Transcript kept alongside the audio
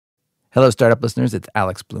Hello, startup listeners. It's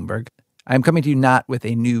Alex Bloomberg. I'm coming to you not with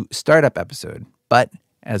a new startup episode, but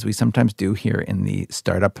as we sometimes do here in the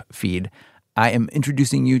startup feed, I am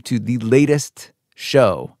introducing you to the latest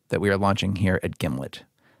show that we are launching here at Gimlet.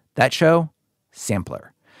 That show,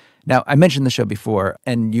 Sampler. Now, I mentioned the show before,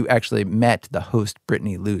 and you actually met the host,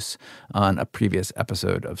 Brittany Luce, on a previous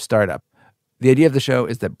episode of Startup. The idea of the show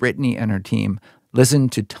is that Brittany and her team listen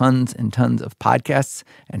to tons and tons of podcasts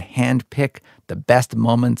and handpick the best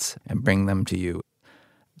moments and bring them to you.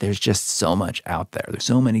 There's just so much out there. There's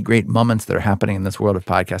so many great moments that are happening in this world of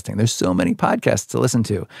podcasting. There's so many podcasts to listen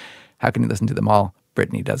to. How can you listen to them all?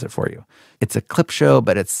 Brittany does it for you. It's a clip show,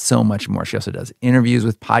 but it's so much more. She also does interviews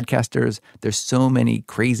with podcasters. There's so many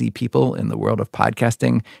crazy people in the world of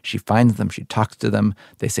podcasting. She finds them. She talks to them.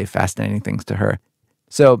 They say fascinating things to her.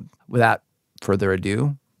 So without further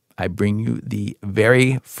ado, I bring you the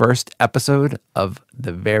very first episode of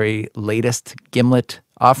the very latest Gimlet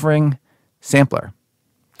offering, Sampler.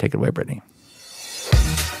 Take it away, Brittany.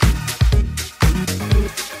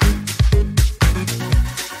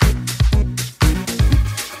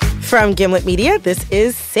 From Gimlet Media, this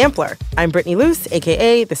is Sampler. I'm Brittany Luce,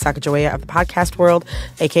 a.k.a. the Sacagawea of the podcast world,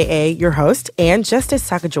 a.k.a. your host. And just as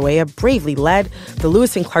Sacagawea bravely led the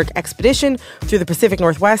Lewis and Clark expedition through the Pacific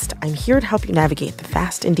Northwest, I'm here to help you navigate the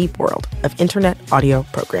vast and deep world of internet audio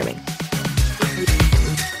programming.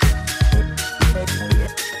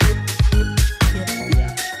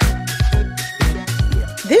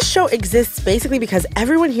 This show exists basically because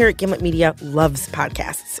everyone here at Gimlet Media loves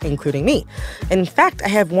podcasts, including me. In fact, I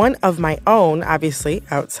have one of my own, obviously,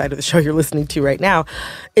 outside of the show you're listening to right now.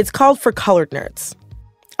 It's called For Colored Nerds.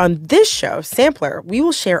 On this show, Sampler, we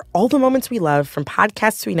will share all the moments we love from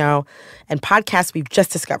podcasts we know and podcasts we've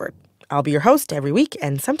just discovered. I'll be your host every week,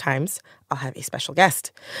 and sometimes I'll have a special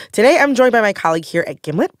guest. Today, I'm joined by my colleague here at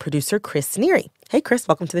Gimlet, producer Chris Neary. Hey, Chris,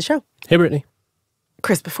 welcome to the show. Hey, Brittany.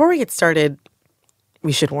 Chris, before we get started,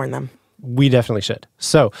 we should warn them. We definitely should.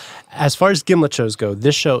 So, as far as Gimlet shows go,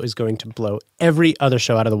 this show is going to blow every other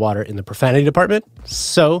show out of the water in the profanity department.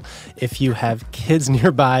 So, if you have kids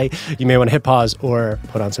nearby, you may want to hit pause or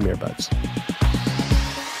put on some earbuds.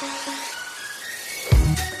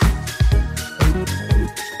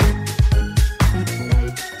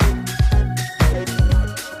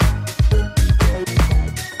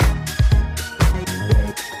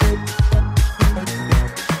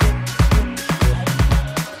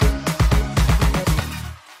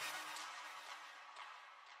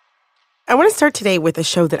 I want to start today with a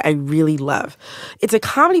show that I really love. It's a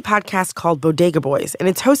comedy podcast called Bodega Boys, and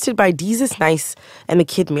it's hosted by Jesus Nice and the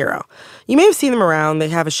Kid Miro. You may have seen them around. They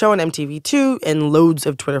have a show on MTV too and loads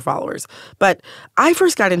of Twitter followers. But I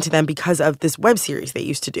first got into them because of this web series they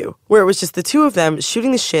used to do, where it was just the two of them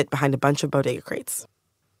shooting the shit behind a bunch of bodega crates.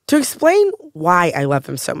 To explain why I love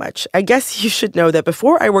them so much, I guess you should know that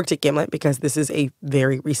before I worked at Gimlet, because this is a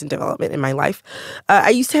very recent development in my life,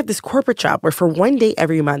 I used to have this corporate job where for one day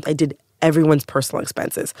every month I did everyone's personal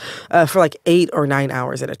expenses for like 8 or 9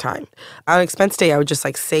 hours at a time. On expense day, I would just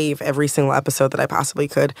like save every single episode that I possibly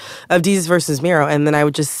could of Jesus versus Miro, and then I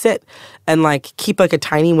would just sit and like keep like a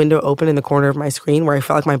tiny window open in the corner of my screen where I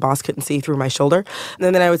felt like my boss couldn't see through my shoulder.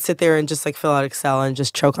 And then I would sit there and just like fill out Excel and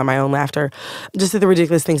just choke on my own laughter, just at the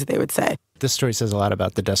ridiculous things that they would say. This story says a lot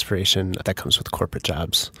about the desperation that comes with corporate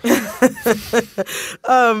jobs. So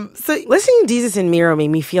listening to Jesus and Miro made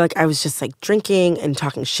me feel like I was just like drinking and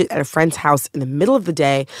talking shit at a friend's house in the middle of the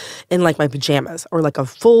day in like my pajamas or like a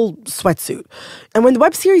full sweatsuit. And when the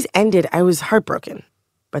web series ended, I was heartbroken.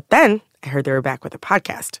 But then I heard they were back with a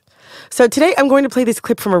podcast. So today I'm going to play this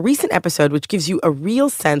clip from a recent episode which gives you a real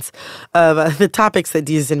sense of the topics that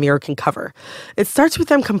Jesus and Miro can cover. It starts with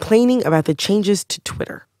them complaining about the changes to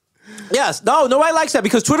Twitter. Yes. No, nobody likes that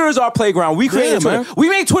because Twitter is our playground. We created Twitter. Man. We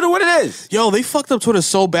made Twitter what it is. Yo, they fucked up Twitter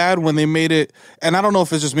so bad when they made it, and I don't know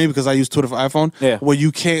if it's just me because I use Twitter for iPhone, where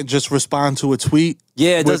you can't just respond to a tweet.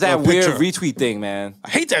 Yeah, it does that weird picture. retweet thing, man. I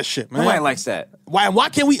hate that shit, man. Nobody likes that. Why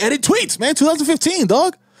can't we edit tweets, man? 2015,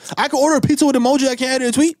 dog. I could order a pizza with emoji, I can't edit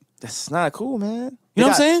a tweet. That's not cool, man. You know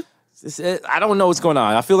what I'm saying? I don't know what's going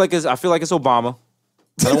on. I feel like it's Obama.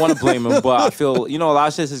 I don't want to blame him, but I feel, a lot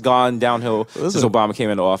of shit has gone downhill since Obama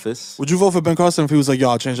came into office. Would you vote for Ben Carson if he was like,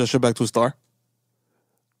 yo, I'll change that shit back to a star?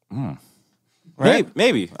 Right?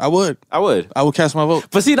 Maybe. I would. I would cast my vote.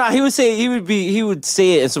 But see, he would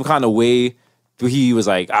say it in some kind of way where he was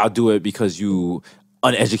like, I'll do it because you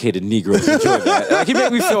uneducated Negroes enjoy that. Like, he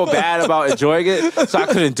made me feel bad about enjoying it, so I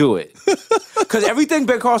couldn't do it. Because everything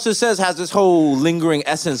Ben Carson says has this whole lingering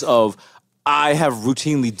essence of, I have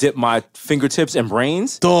routinely dipped my fingertips in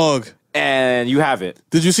brains. Dog. And you haven't.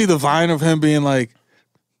 Did you see the Vine of him being like,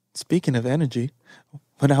 speaking of energy,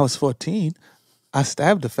 when I was 14, I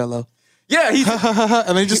stabbed a fellow. Yeah, he's and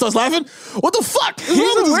then he just starts laughing. What the fuck? he's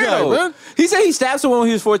a weirdo. Man? He said he stabbed someone when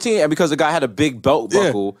he was 14, and because the guy had a big belt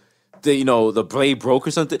buckle, the blade broke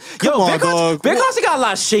or something. Come on, dog. Ben Carson got a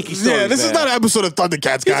lot of shaky stories. Yeah, this is not an episode of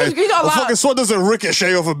Thundercats, guys. He got a lot. fucking sword doesn't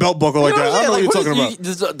ricochet off a belt buckle like that. I don't know what you're talking about.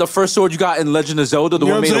 This is the first sword you got in Legend of Zelda, the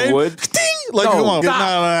one made of wood. Like, No, come on. stop.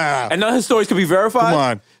 Nah. And none of his stories can be verified. Come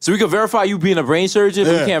on. So we can verify you being a brain surgeon,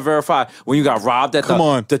 but we Yeah. can't verify when you got robbed at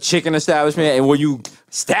the chicken establishment and when you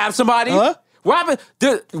stabbed somebody. Huh? What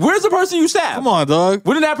happened? Where's the person you stabbed? Come on, dog.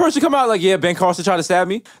 Wouldn't that person come out like, yeah, Ben Carson tried to stab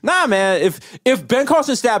me? Nah, man. If Ben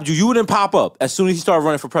Carson stabbed you, you wouldn't pop up as soon as he started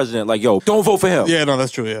running for president. Like, yo, don't vote for him. Yeah, no,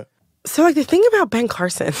 that's true, yeah. So, like, the thing about Ben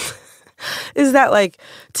Carson is that, like,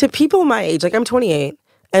 to people my age, like, I'm 28,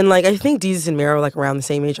 and, like, I think Deezus and Mero are, like, around the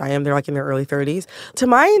same age I am. They're, like, in their early 30s. To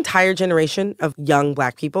my entire generation of young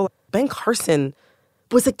Black people, Ben Carson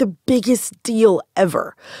was, like, the biggest deal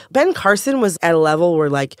ever. Ben Carson was at a level where,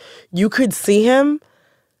 like, you could see him,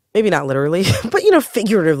 maybe not literally, but,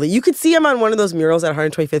 figuratively. You could see him on one of those murals at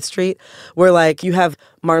 125th Street where, like, you have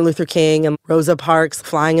Martin Luther King and Rosa Parks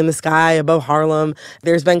flying in the sky above Harlem.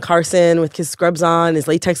 There's Ben Carson with his scrubs on, his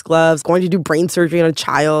latex gloves, going to do brain surgery on a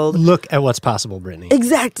child. Look at what's possible, Brittany.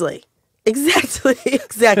 Exactly. That's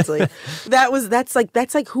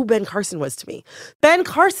like who Ben Carson was to me. Ben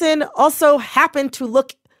Carson also happened to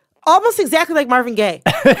look almost exactly like Marvin Gaye.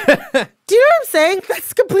 Do you know what I'm saying?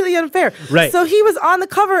 That's completely unfair. Right. So he was on the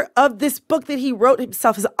cover of this book that he wrote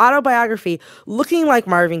himself, his autobiography, looking like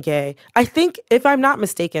Marvin Gaye. I think, if I'm not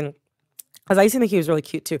mistaken, because I used to think he was really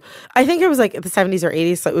cute too. I think it was like the 70s or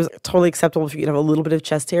 80s, so it was totally acceptable if you could have a little bit of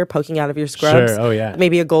chest hair poking out of your scrubs. Sure, oh yeah.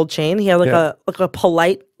 Maybe a gold chain. He had like a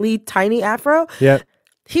politely tiny afro. Yeah.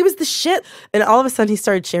 He was the shit. And all of a sudden he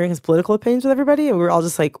started sharing his political opinions with everybody, and we were all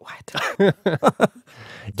just like, what?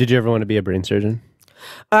 Did you ever want to be a brain surgeon?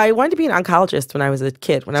 I wanted to be an oncologist when I was a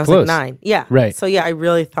kid, when I was close. like 9. Yeah. Right. So yeah, I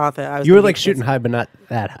really thought that I was You were gonna be like a shooting cancer. high, but not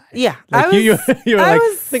that high. Yeah. Like you were I like,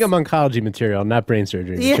 was- I think I'm oncology material, not brain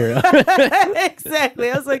surgery material. Exactly.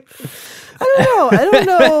 I was like,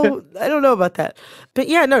 I don't know about that. But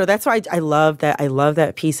yeah, no, that's why I love that. I love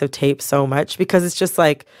that piece of tape so much, because it's just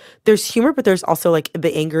like, there's humor, but there's also like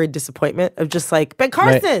the anger and disappointment of just like, Ben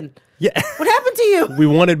Carson, Right. Yeah. what happened to you? We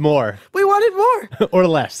wanted more. We wanted more. Or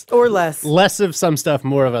less. Or less. Less of some stuff,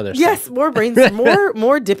 more of other Yes, stuff. more brains,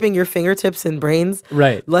 more dipping your fingertips in brains.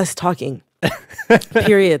 Right. Less talking.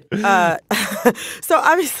 Period. So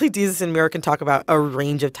obviously, Deezus and Mero can talk about a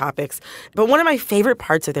range of topics, but one of my favorite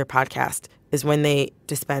parts of their podcast is when they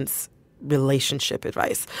dispense relationship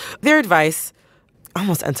advice. Their advice,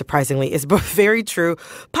 almost unsurprisingly, is both very true,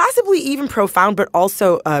 possibly even profound, but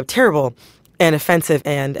also terrible and offensive,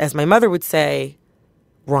 and as my mother would say,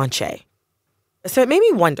 raunchy. So it made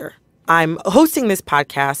me wonder. I'm hosting this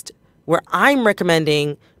podcast where I'm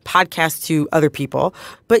recommending podcasts to other people,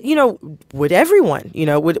 but, would everyone,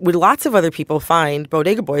 would lots of other people find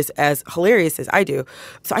Bodega Boys as hilarious as I do?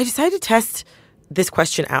 So I decided to test this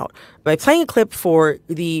question out by playing a clip for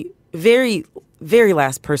the very, very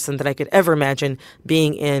last person that I could ever imagine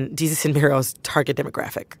being in Deezus and Mero's target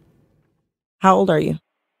demographic. How old are you?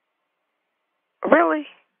 Really?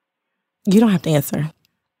 You don't have to answer.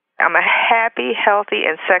 I'm a happy, healthy,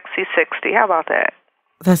 and sexy 60. How about that?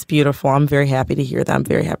 That's beautiful. I'm very happy to hear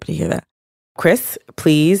that. Chris,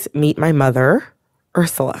 please meet my mother,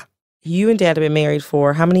 Ursula. You and Dad have been married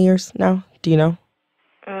for how many years now? Do you know?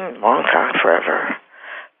 Long time, forever.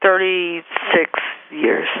 36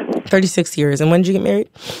 years. 36 years. And when did you get married?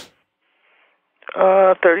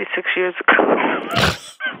 36 years ago.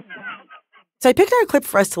 So I picked out a clip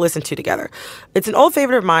for us to listen to together. It's an old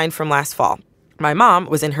favorite of mine from last fall. My mom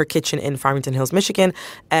was in her kitchen in Farmington Hills, Michigan,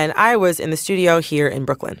 and I was in the studio here in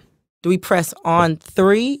Brooklyn. Do we press on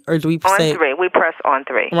 3 or do we say... On 3. We press on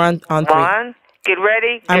 3. We're on 3. 1, get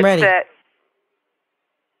ready, I'm get ready. set.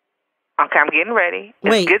 Okay, I'm getting ready.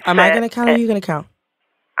 Just Wait, get am I set. going to count or are you going to count?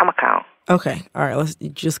 I'm going to count. Okay, all right, let's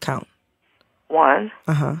just count. 1.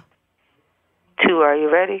 Uh-huh. 2, are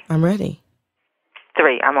you ready? I'm ready.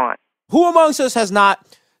 3, I'm on. Who amongst us has not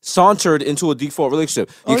sauntered into a default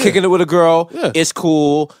relationship? You're kicking it with a girl. Yeah. It's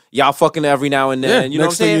cool. Y'all fucking every now and then. Yeah. You know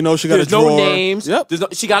Next what I'm thing saying? you know, she got There's a drawer. no names. Yep.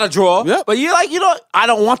 She got a drawer. Yep. But you're like, I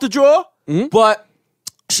don't want the drawer, but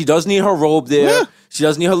she does need her robe there. Yeah. She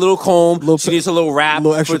does need her little comb. She needs a little wrap.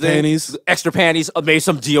 little extra for the- panties. Extra panties. Maybe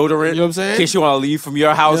some deodorant. You know what I'm saying? In case you want to leave from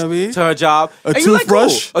your house You know what I mean? to her job. A And you're like,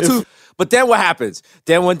 toothbrush. cool. But then what happens?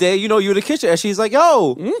 Then one day, you're in the kitchen and she's like,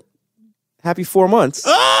 yo, happy 4 months.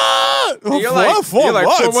 Ah! what? And you're like, 4 like,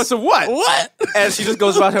 months? 4 months of what? What? And she just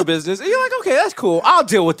goes about her business. And you're like, okay, that's cool. I'll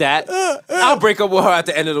deal with that. I'll break up with her at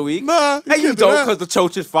the end of the week. Nah, and you don't because the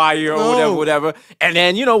choach is fire or whatever. And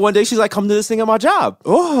then, one day she's like, come to this thing at my job.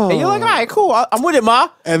 Oh. And you're like, all right, cool. I'm with it, Ma.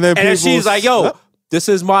 And then she's like, yo, this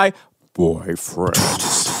is my boyfriend.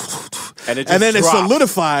 And then it's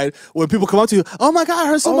solidified when people come up to you. Oh my God, I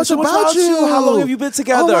heard so much about you. How long have you been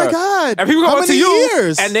together? Oh my God. And people come up to you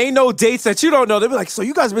years? and they know dates that you don't know. They'll be like, so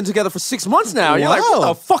you guys have been together for 6 months now. And you're like, what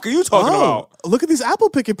the fuck are you talking about? Look at these apple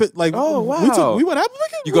picking. Like, oh, wow. We went apple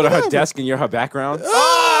picking? You go to her desk and you're her background.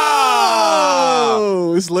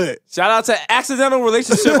 Oh, it's lit. Shout out to Accidental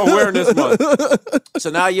Relationship Awareness Month.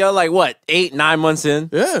 So now you're like, what, 8, 9 months in?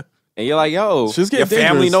 Yeah. And you're like, yo, your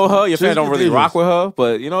family know her. Your family don't really rock with her.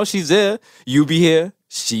 But, she's there. You be here.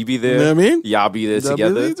 She be there. You know what I mean? Y'all be there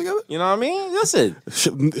together. You know what I mean? Listen.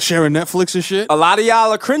 Sharing Netflix and shit. A lot of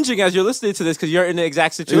y'all are cringing as you're listening to this because you're in the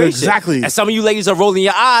exact situation. Exactly. And some of you ladies are rolling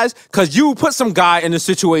your eyes because you put some guy in the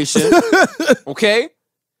situation. Okay?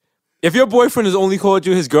 If your boyfriend has only called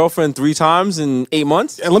you his girlfriend 3 times in 8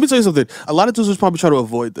 months. And let me tell you something. A lot of dudes would probably try to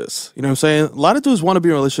avoid this. You know what I'm saying? A lot of dudes want to be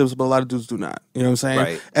in relationships, but a lot of dudes do not. You know what I'm saying?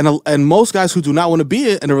 Right. And most guys who do not want to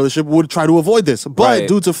be in a relationship would try to avoid this. But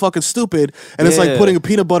dudes are fucking stupid. And it's like putting a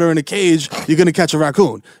peanut butter in a cage, you're going to catch a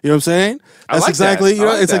raccoon. You know what I'm saying? That's exactly,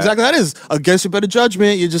 exactly that is. Against your better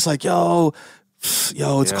judgment, you're just like, yo,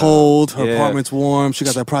 it's cold. Her apartment's warm. She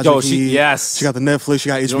got that project heat. Yes. She got the Netflix. She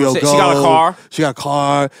got HBO Go. She got a car. She got a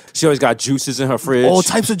car. She always got juices in her fridge. All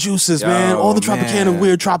types of juices, man. All the Tropicana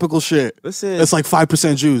weird tropical shit. Listen. It's like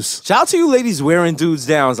 5% juice. Shout out to you ladies wearing dudes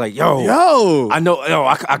down. It's like, yo. I know. Yo,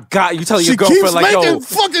 I got you. Telling your girlfriend like, yo.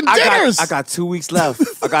 Fucking dinners. I got 2 weeks left.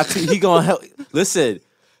 I got 2. He gonna help. Listen.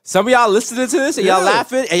 Some of y'all listening to this and y'all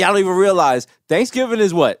laughing and y'all don't even realize Thanksgiving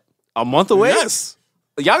is what? A month away? Yes.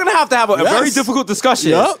 Y'all gonna have to have a very difficult discussion.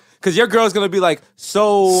 Yep. Because your girl's gonna be like,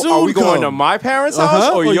 so are we going to my parents'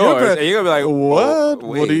 house or yours? And you're gonna be like, what?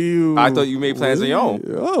 Wait, what are you? I thought you made plans on your own.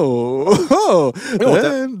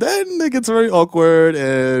 Then it gets very awkward,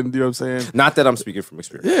 and you know what I'm saying? Not that I'm speaking from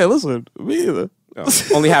experience. Yeah, listen, me either. No,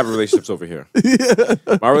 only have relationships over here.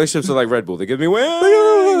 My relationships are like Red Bull. They give me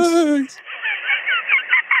wings.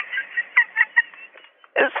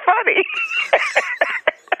 It's funny.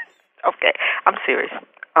 Okay, I'm serious.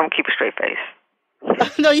 I'm gonna keep a straight face.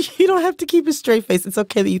 No, you don't have to keep a straight face. It's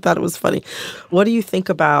okay that you thought it was funny. What do you think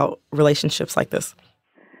about relationships like this?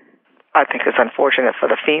 I think it's unfortunate for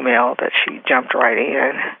the female that she jumped right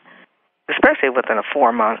in, especially within a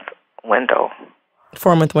 4-month window.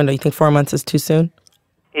 4-month window. You think 4 months is too soon?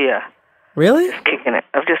 Yeah. Really? Just kicking it.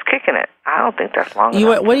 I don't think that's long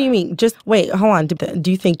enough. What do you mean? Just wait, hold on. Do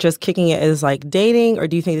you think just kicking it is like dating, or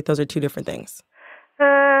do you think that those are two different things?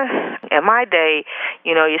 In my day,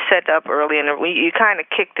 you set up early and you kind of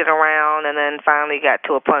kicked it around, and then finally got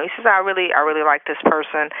to a point. He says, I really like this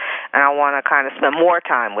person, and I want to kind of spend more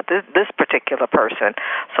time with this particular person.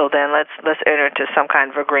 So then let's enter into some kind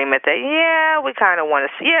of agreement that we kind of want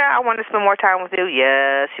to. I want to spend more time with you.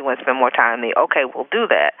 Yes, you want to spend more time with me. Okay, we'll do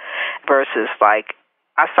that. Versus like,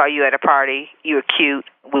 I saw you at a party. You were cute.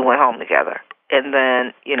 We went home together, and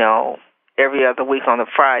then every other week on a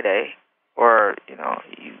Friday. Or, you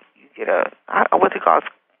get what they call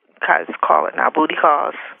it now, booty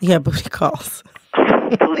calls. Yeah, booty calls.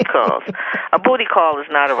 Booty calls. A booty call is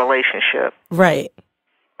not a relationship. Right.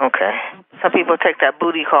 Okay. Some people take that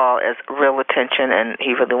booty call as real attention, and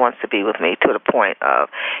he really wants to be with me to the point of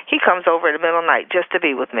he comes over in the middle of the night just to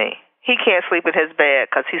be with me. He can't sleep in his bed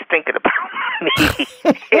because he's thinking about me.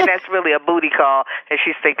 And that's really a booty call, and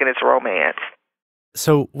she's thinking it's romance.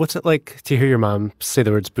 So what's it like to hear your mom say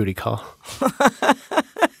the words booty call?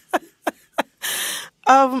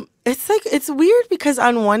 It's weird because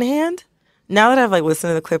on one hand, now that I've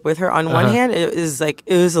listened to the clip with her, on one hand it was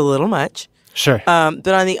a little much. Sure. But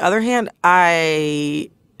on the other hand, I'm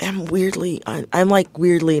weirdly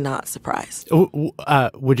not surprised.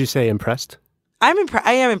 Would you say impressed? I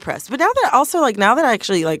am impressed. But now that I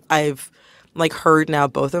actually I've heard now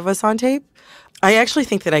both of us on tape, I actually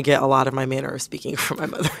think that I get a lot of my manner of speaking from my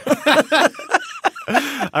mother.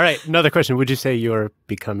 All right, another question. Would you say you're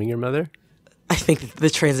becoming your mother? I think the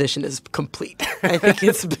transition is complete. I think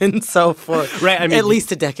it's been so for at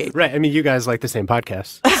least a decade. Right. I mean, you guys like the same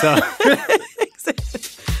podcast. So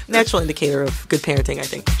natural indicator of good parenting, I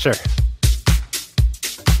think. Sure.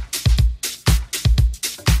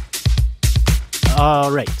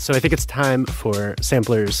 All right. So I think it's time for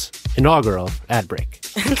Sampler's inaugural ad break.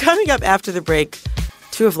 And coming up after the break,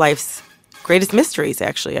 two of life's greatest mysteries,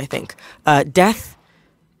 actually, I think. Death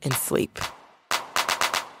and sleep.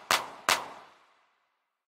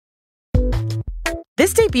 This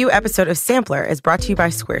This debut episode of Sampler is brought to you by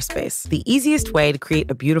Squarespace, the easiest way to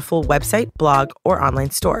create a beautiful website, blog, or online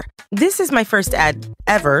store. This is my first ad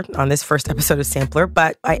ever on this first episode of Sampler,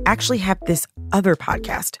 but I actually have this other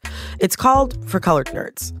podcast. It's called For Colored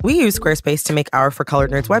Nerds. We use Squarespace to make our For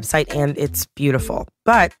Colored Nerds website, and it's beautiful.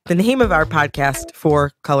 But the name of our podcast,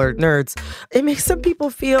 For Colored Nerds, it makes some people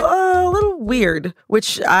feel a little weird,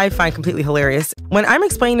 which I find completely hilarious. When I'm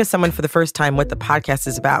explaining to someone for the first time what the podcast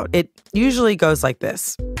is about, it usually goes like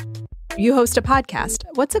this. You host a podcast.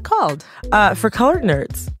 What's it called? For Colored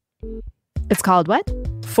Nerds. It's called what?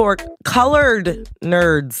 For Colored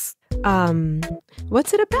Nerds.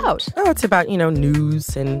 What's it about? Oh, it's about,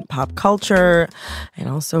 news and pop culture and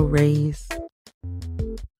also race.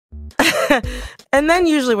 And then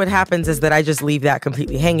usually what happens is that I just leave that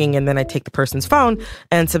completely hanging, and then I take the person's phone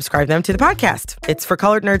and subscribe them to the podcast. It's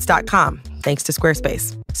forcolorednerds.com, thanks to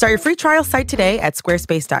Squarespace. Start your free trial site today at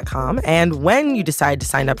squarespace.com. And when you decide to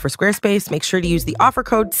sign up for Squarespace, make sure to use the offer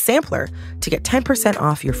code SAMPLER to get 10%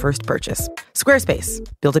 off your first purchase. Squarespace,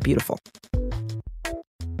 build it beautiful.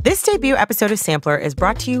 This debut episode of Sampler is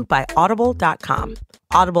brought to you by Audible.com.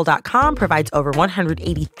 Audible.com provides over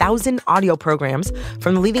 180,000 audio programs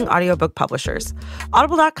from the leading audiobook publishers.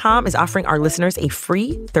 Audible.com is offering our listeners a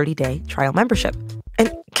free 30-day trial membership.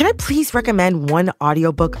 And can I please recommend one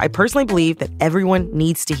audiobook I personally believe that everyone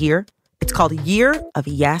needs to hear? It's called Year of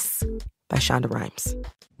Yes by Shonda Rhimes.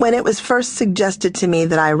 When it was first suggested to me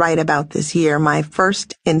that I write about this year, my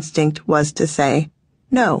first instinct was to say,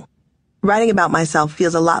 no. Writing about myself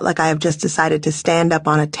feels a lot like I have just decided to stand up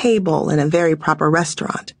on a table in a very proper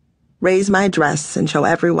restaurant, raise my dress, and show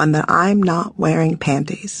everyone that I'm not wearing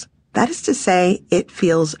panties. That is to say, it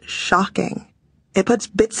feels shocking. It puts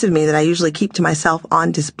bits of me that I usually keep to myself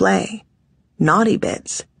on display. Naughty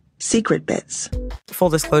bits. Secret bits. Full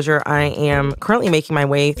disclosure, I am currently making my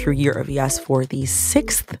way through Year of Yes for the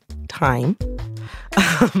 6th time.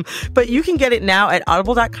 But you can get it now at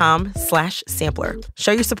audible.com/sampler.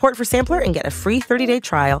 Show your support for Sampler and get a free 30-day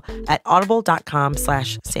trial at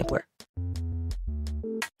audible.com/sampler.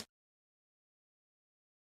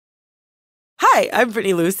 Hi, I'm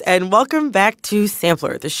Brittany Luce, and welcome back to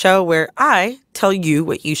Sampler, the show where I tell you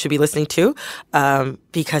what you should be listening to,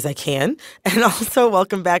 because I can. And also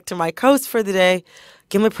welcome back to my co-host for the day,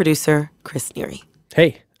 Gimlet producer Chris Neary.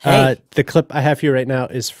 Hey. Hey. The clip I have here right now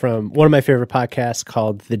is from one of my favorite podcasts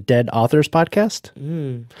called The Dead Authors Podcast.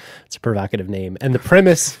 It's a provocative name. And the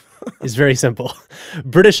premise is very simple.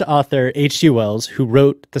 British author H.G. Wells, who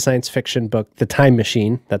wrote the science fiction book The Time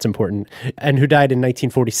Machine, that's important, and who died in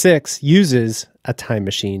 1946, uses a time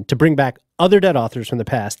machine to bring back other dead authors from the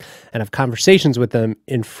past and have conversations with them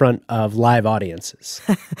in front of live audiences.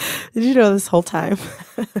 Did you know this whole time?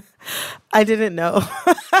 I didn't know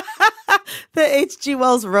that H.G.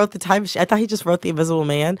 Wells wrote The Time Machine. I thought he just wrote The Invisible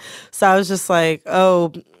Man. So I was just like,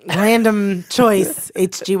 oh, random choice,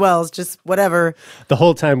 H.G. Wells, just whatever. The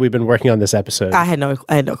whole time we've been working on this episode. I had no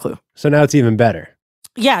clue. So now it's even better.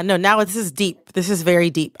 Yeah, no, now this is deep. This is very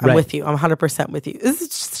deep. I'm Right. with you. I'm 100% with you. This is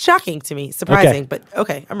just shocking to me, surprising, but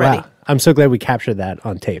okay, I'm ready. Wow. I'm so glad we captured that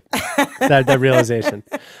on tape, that realization.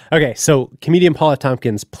 Okay, so comedian Paula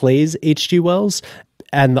Tompkins plays H.G. Wells,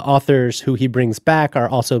 and the authors who he brings back are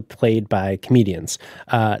also played by comedians.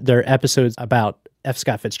 There are episodes about F.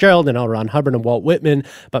 Scott Fitzgerald and L. Ron Hubbard and Walt Whitman,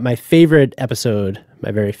 but my favorite episode,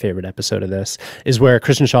 my very favorite episode of this, is where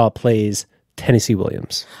Kristen Shaw plays Tennessee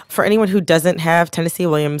Williams. For anyone who doesn't have Tennessee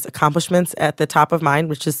Williams' accomplishments at the top of mind,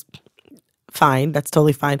 which is fine, that's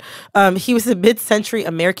totally fine. He was a mid-century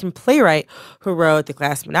American playwright who wrote The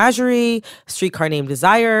Glass Menagerie, Streetcar Named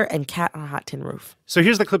Desire, and Cat on a Hot Tin Roof. So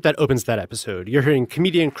here's the clip that opens that episode. You're hearing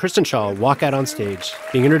comedian Kristen Shaw walk out on stage,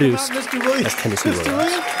 being introduced Mr. Williams. as Tennessee Mr.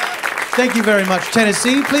 Williams. Thank you very much,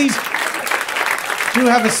 Tennessee. Please do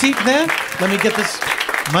have a seat there. Let me get this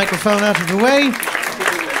microphone out of the way.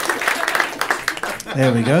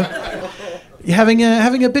 There we go. You having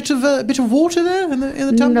a bit of water there in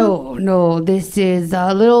the tumbler? No, this is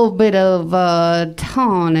a little bit of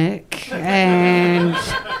tonic, and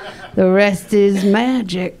the rest is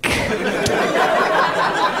magic.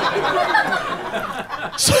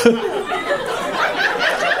 So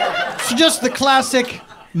just the classic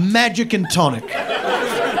magic and tonic.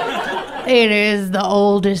 It is the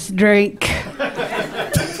oldest drink.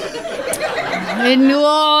 In New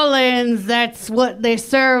Orleans, that's what they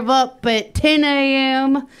serve up at 10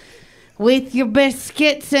 a.m. with your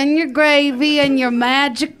biscuits and your gravy and your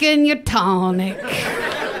magic and your tonic.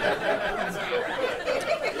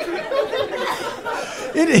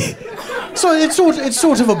 So it's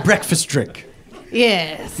sort of a breakfast drink.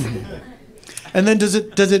 Yes. And then does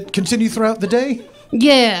it continue throughout the day?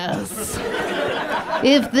 Yes.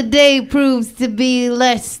 if the day proves to be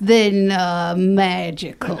less than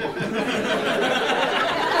magical.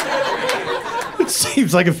 It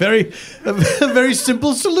seems like a very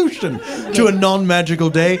simple solution to a non-magical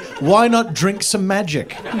day. Why not drink some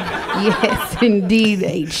magic? Yes, indeed,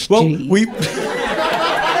 HG. Well,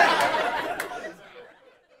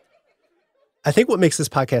 I think what makes this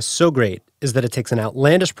podcast so great is that it takes an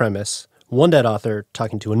outlandish premise, one dead author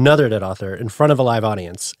talking to another dead author in front of a live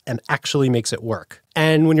audience, and actually makes it work.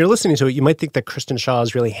 And when you're listening to it, you might think that Kristen Shaw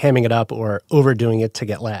is really hamming it up or overdoing it to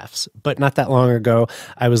get laughs. But not that long ago,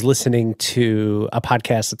 I was listening to a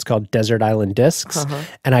podcast that's called Desert Island Discs,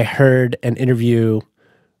 and I heard an interview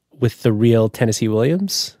with the real Tennessee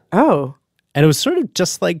Williams. Oh. And it was sort of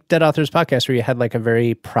just like Dead Authors Podcast, where you had like a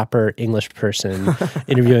very proper English person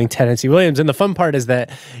interviewing Tennessee Williams. And the fun part is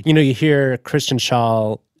that, you hear Kristen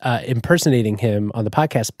Shaw impersonating him on the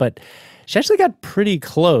podcast, but she actually got pretty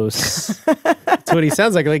close to what he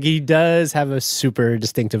sounds like. Like, he does have a super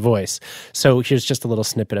distinctive voice. So here's just a little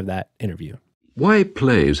snippet of that interview. Why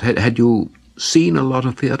plays? Had you seen a lot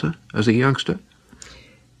of theater as a youngster?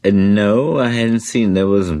 No, I hadn't seen. There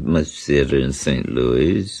wasn't much theater in St.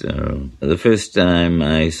 Louis. The first time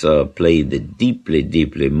I saw a play that deeply,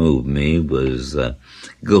 deeply moved me was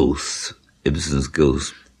Ghosts, Ibsen's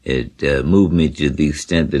Ghosts. It moved me to the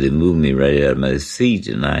extent that it moved me right out of my seat,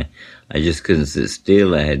 and I just couldn't sit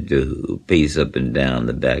still. I had to pace up and down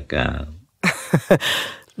the back aisle.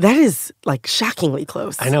 That is, like, shockingly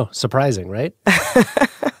close. I know. Surprising, right?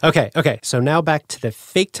 Okay. So now back to the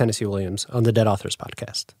fake Tennessee Williams on the Dead Authors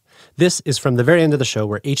Podcast. This is from the very end of the show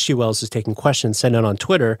where H.G. Wells is taking questions sent in on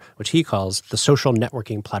Twitter, which he calls the social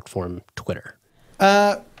networking platform Twitter.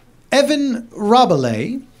 Evan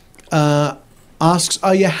Rabelais asks,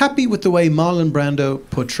 are you happy with the way Marlon Brando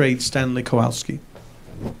portrayed Stanley Kowalski?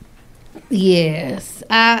 Yes,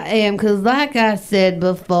 I am, because like I said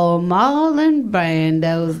before, Marlon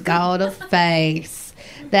Brando's got a face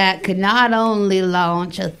that could not only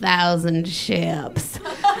launch 1,000 ships,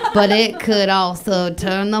 but it could also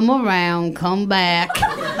turn them around, come back,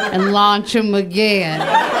 and launch them again.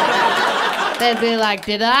 They'd be like,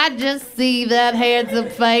 did I just see that handsome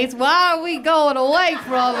face? Why are we going away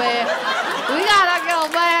from it? We gotta go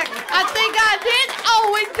back. I think I did.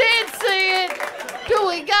 Oh, we did see it. Do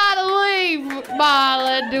we gotta leave,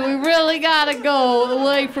 Marlon? Do we really gotta go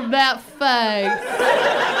away from that face?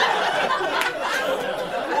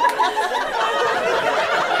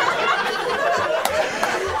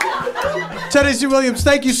 Tennessee Williams,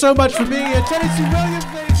 thank you so much for being here. Tennessee Williams,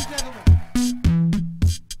 ladies and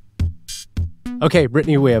gentlemen. Okay,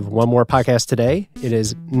 Brittany, we have one more podcast today. It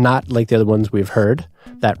is not like the other ones we've heard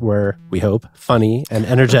that were, we hope, funny and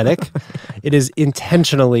energetic. It is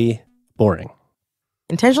intentionally boring.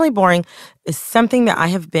 Intentionally boring is something that I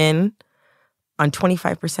have been on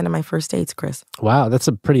 25% of my first dates, Chris. Wow, that's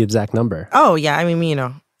a pretty exact number. Oh yeah, I mean,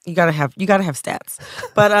 you gotta have stats.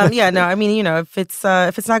 But yeah, no, I mean, if it's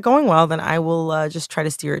not going well, then I will just try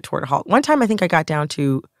to steer it toward a halt. One time, I think I got down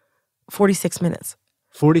to 46 minutes.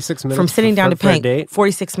 46 minutes from sitting down to paying.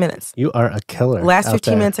 46 minutes. You are a killer. Last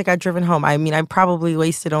 15 minutes, I got driven home. I mean, I probably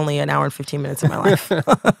wasted only an hour and 15 minutes of my life.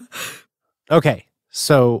 Okay.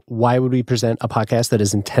 So why would we present a podcast that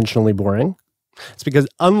is intentionally boring? It's because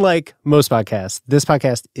unlike most podcasts, this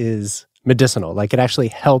podcast is medicinal. Like, it actually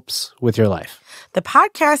helps with your life. The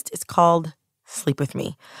podcast is called Sleep With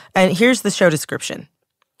Me. And here's the show description.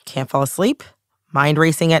 Can't fall asleep, mind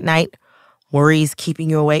racing at night, worries keeping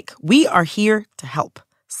you awake. We are here to help.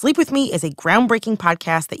 Sleep With Me is a groundbreaking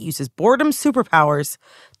podcast that uses boredom superpowers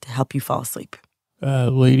to help you fall asleep.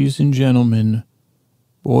 Ladies and gentlemen,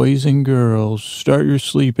 boys and girls, start your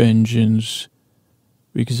sleep engines,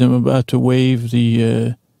 because I'm about to wave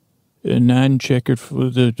the non-checkered,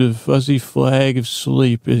 the fuzzy flag of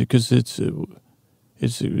sleep, because it's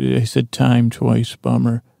I said time twice,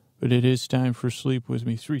 bummer, but it is time for Sleep With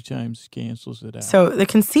Me. 3 times cancels it out. So the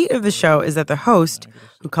conceit of the show is that the host,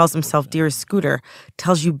 who calls himself Dearest Scooter,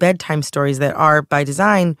 tells you bedtime stories that are, by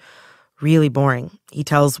design, really boring. He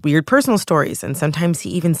tells weird personal stories, and sometimes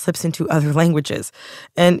he even slips into other languages.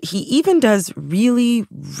 And he even does really,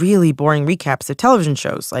 really boring recaps of television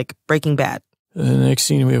shows like Breaking Bad. The next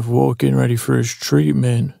scene, we have Walt getting ready for his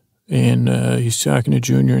treatment, and he's talking to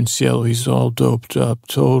Junior and Cielo. He's all doped up,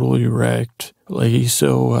 totally wrecked. Like, he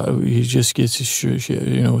just gets his,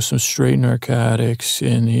 some straight narcotics,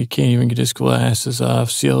 and he can't even get his glasses off.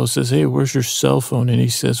 Cielo says, "Hey, where's your cell phone?" And he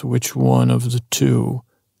says, "Which one of the two?"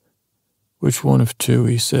 "Which one of two?"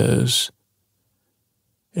 he says.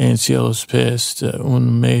 And Cielo's pissed.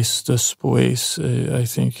 Un mes después, I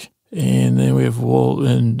think. And then we have Walt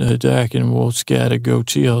and Dak, and Walt's got a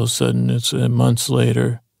goatee. All of a sudden, it's months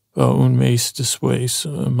later. Un mes después,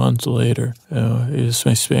 a month later.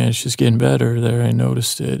 My Spanish is getting better there. I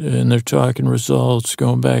noticed it. And they're talking results,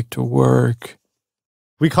 going back to work.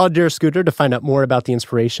 We called Dear Scooter to find out more about the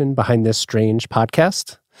inspiration behind this strange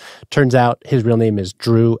podcast. Turns out his real name is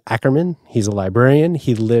Drew Ackerman. He's a librarian.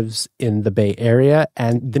 He lives in the Bay Area.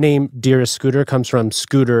 And the name Dearest Scooter comes from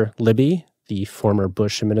Scooter Libby, the former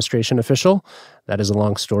Bush administration official. That is a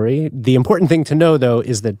long story. The important thing to know, though,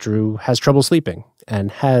 is that Drew has trouble sleeping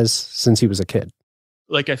and has since he was a kid.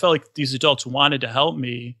 Like, I felt like these adults wanted to help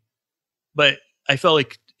me, but I felt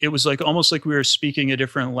like it was like almost like we were speaking a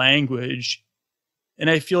different language. And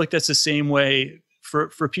I feel like that's the same way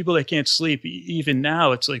for people that can't sleep. Even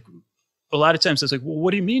now, it's like a lot of times it's like, well,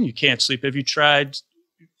 what do you mean you can't sleep? Have you tried?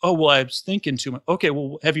 Oh, well, I was thinking too much. Okay,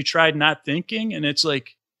 well, have you tried not thinking? And it's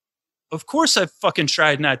like, of course I've fucking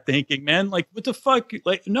tried not thinking, man. Like, what the fuck?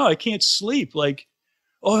 Like, no, I can't sleep. Like,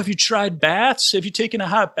 oh, have you tried baths? Have you taken a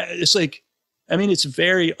hot bath? It's like, I mean, it's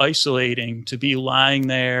very isolating to be lying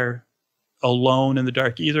there alone in the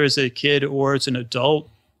dark, either as a kid or as an adult.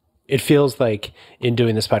 It feels like in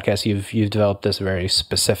doing this podcast, you've developed this very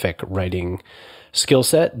specific writing skill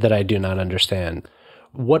set that I do not understand.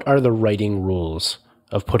 What are the writing rules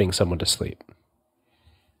of putting someone to sleep?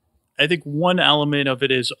 I think one element of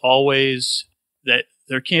it is always that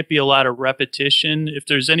there can't be a lot of repetition. If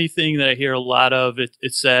there's anything that I hear a lot of,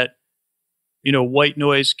 it's that, you know, white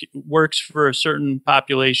noise works for a certain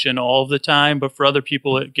population all the time, but for other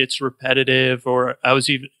people it gets repetitive, or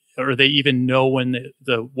they even know when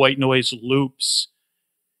the white noise loops.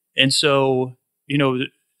 And so, you know,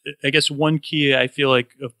 I guess one key I feel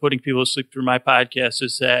like of putting people to sleep through my podcast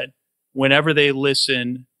is that whenever they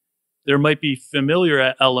listen, there might be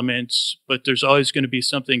familiar elements, but there's always going to be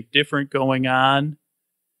something different going on.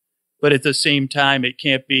 But at the same time, it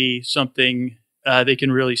can't be something they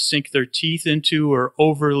can really sink their teeth into or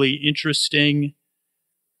overly interesting.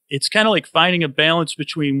 It's kind of like finding a balance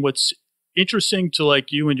between what's interesting to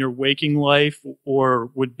like you in your waking life or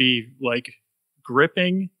would be like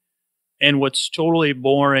gripping, and what's totally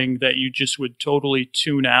boring that you just would totally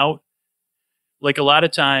tune out. Like a lot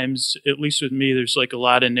of times, at least with me, there's like a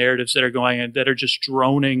lot of narratives that are going on that are just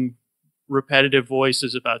droning repetitive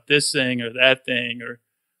voices about this thing or that thing, or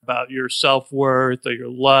about your self-worth or your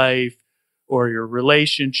life or your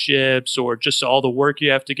relationships or just all the work you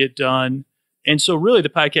have to get done. And so really the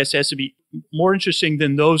podcast has to be more interesting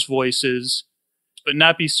than those voices, but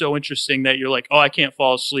not be so interesting that you're like, oh, I can't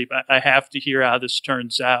fall asleep. I have to hear how this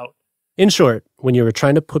turns out. In short, when you were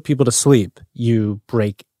trying to put people to sleep, you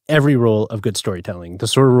break every rule of good storytelling. The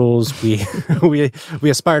sort of rules we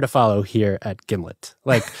aspire to follow here at Gimlet.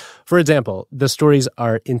 Like, for example, the stories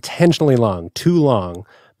are intentionally long, too long,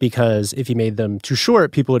 because if you made them too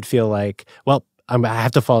short, people would feel like, well, I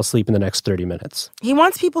have to fall asleep in the next 30 minutes. He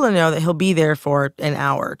wants people to know that he'll be there for an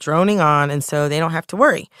hour, droning on, and so they don't have to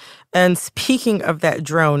worry. And speaking of that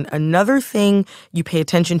drone, another thing you pay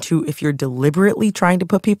attention to if you're deliberately trying to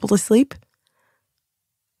put people to sleep?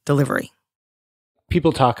 Delivery.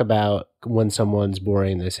 People talk about when someone's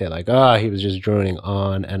boring, they say like, oh, he was just droning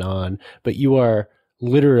on and on. But you are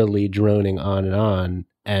literally droning on and on,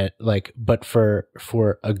 and like, but for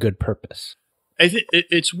a good purpose. I think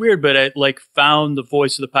it's weird, but I like found the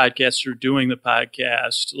voice of the podcast through doing the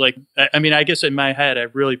podcast. Like, I mean, I guess in my head, I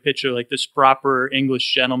really picture like this proper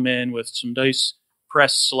English gentleman with some nice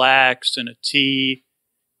pressed slacks and a tee,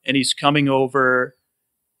 and he's coming over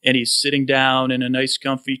and he's sitting down in a nice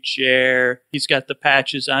comfy chair. He's got the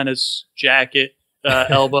patches on his jacket,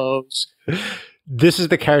 elbows. This is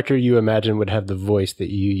the character you imagine would have the voice that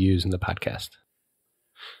you use in the podcast.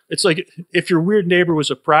 It's like if your weird neighbor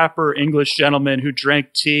was a proper English gentleman who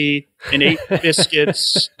drank tea and ate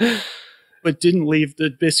biscuits, but didn't leave the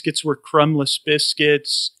biscuits were crumbless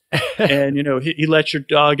biscuits. And, you know, he let your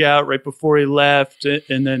dog out right before he left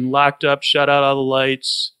and then locked up, shut out all the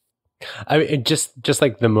lights. I mean, just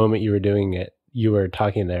like the moment you were doing it, you were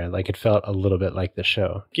talking there, like it felt a little bit like the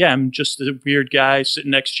show. Yeah, I'm just the weird guy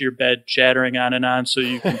sitting next to your bed, chattering on and on so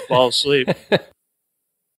you can fall asleep.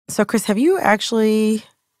 So, Chris, have you actually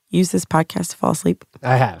used this podcast to fall asleep?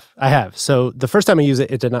 I have. So the first time I used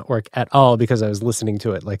it, it did not work at all because I was listening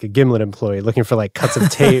to it like a Gimlet employee looking for like cuts of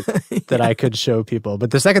tape that I could show people. But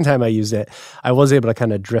the second time I used it, I was able to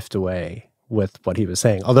kind of drift away with what he was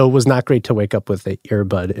saying. Although it was not great to wake up with an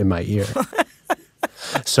earbud in my ear.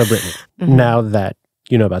 So Brittany, now that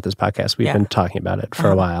you know about this podcast, we've been talking about it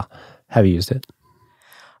for a while. Have you used it?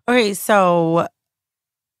 Okay, so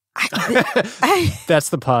That's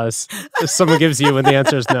the pause someone gives you when the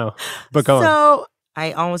answer is no. But go on. So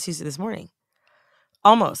I almost used it this morning.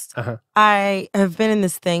 Almost. Uh-huh. I have been in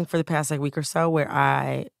this thing for the past week or so where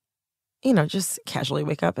I, just casually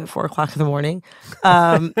wake up at 4 o'clock in the morning,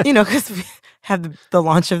 because we have the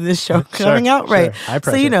launch of this show coming out, right? High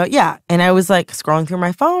So, pressure. yeah. And I was like scrolling through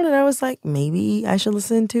my phone and I was like, maybe I should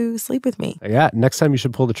listen to Sleep With Me. Yeah, next time you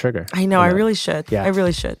should pull the trigger. I know, I really should. Yeah. I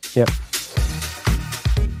really should. Yep.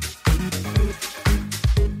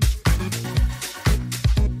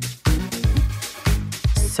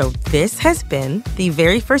 So this has been the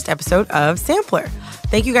very first episode of Sampler.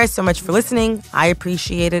 Thank you guys so much for listening. I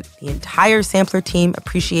appreciate it. The entire Sampler team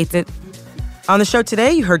appreciates it. On the show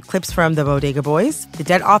today, you heard clips from the Bodega Boys, the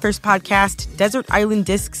Dead Authors Podcast, Desert Island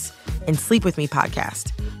Discs, and Sleep With Me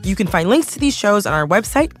Podcast. You can find links to these shows on our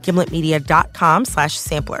website,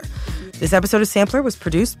 gimletmedia.com/sampler. This episode of Sampler was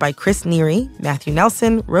produced by Chris Neary, Matthew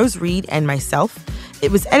Nelson, Rose Reed, and myself.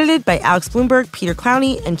 It was edited by Alex Bloomberg, Peter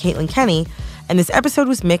Clowney, and Caitlin Kenny, and this episode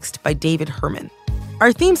was mixed by David Herman.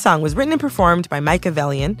 Our theme song was written and performed by Micah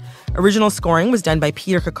Vellian. Original scoring was done by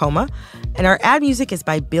Peter Kokoma, and our ad music is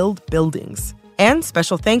by Build Buildings. And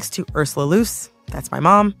special thanks to Ursula Luce, that's my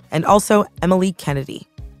mom, and also Emily Kennedy.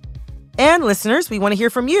 And listeners, we want to hear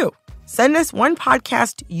from you. Send us one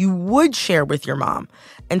podcast you would share with your mom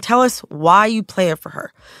and tell us why you play it for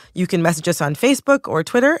her. You can message us on Facebook or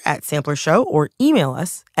Twitter at Sampler Show or email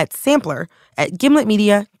us at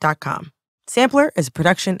sampler@gimletmedia.com. Sampler is a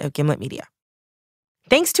production of Gimlet Media.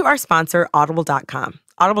 Thanks to our sponsor, Audible.com.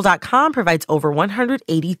 Audible.com provides over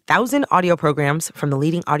 180,000 audio programs from the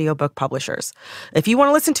leading audiobook publishers. If you want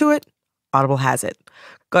to listen to it, Audible has it.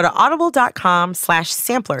 Go to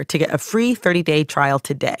audible.com/sampler to get a free 30-day trial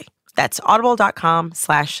today. That's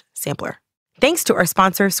audible.com/sampler. Thanks to our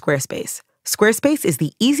sponsor, Squarespace. Squarespace is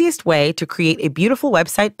the easiest way to create a beautiful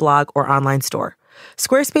website, blog, or online store.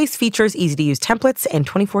 Squarespace features easy-to-use templates and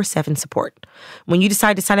 24/7 support. When you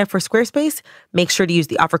decide to sign up for Squarespace, make sure to use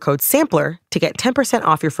the offer code SAMPLER to get 10%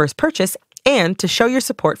 off your first purchase and to show your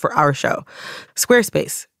support for our show.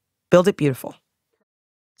 Squarespace. Build it beautiful.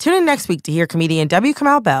 Tune in next week to hear comedian W.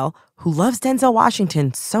 Kamau Bell, who loves Denzel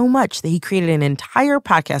Washington so much that he created an entire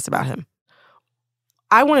podcast about him.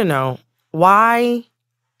 I want to know, why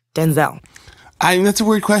Denzel? That's a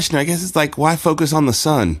weird question. I guess it's like, why focus on the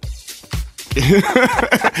sun?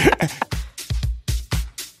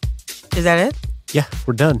 Is that it? Yeah,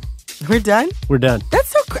 we're done. We're done? We're done. That's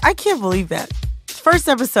so I can't believe that. First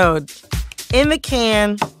episode, in the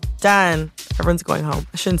can, done. Everyone's going home.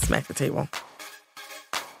 I shouldn't smack the table.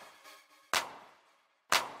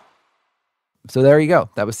 So there you go.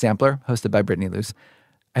 That was Sampler, hosted by Brittany Luce.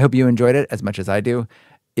 I hope you enjoyed it as much as I do.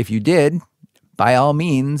 If you did, by all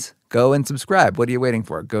means, go and subscribe. What are you waiting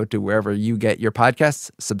for? Go to wherever you get your podcasts,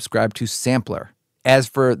 subscribe to Sampler. As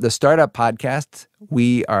for the Startup podcast,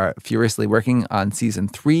 we are furiously working on season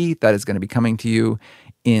 3. That is going to be coming to you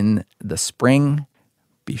in the spring.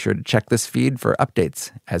 Be sure to check this feed for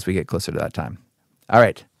updates as we get closer to that time. All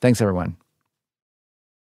right. Thanks, everyone.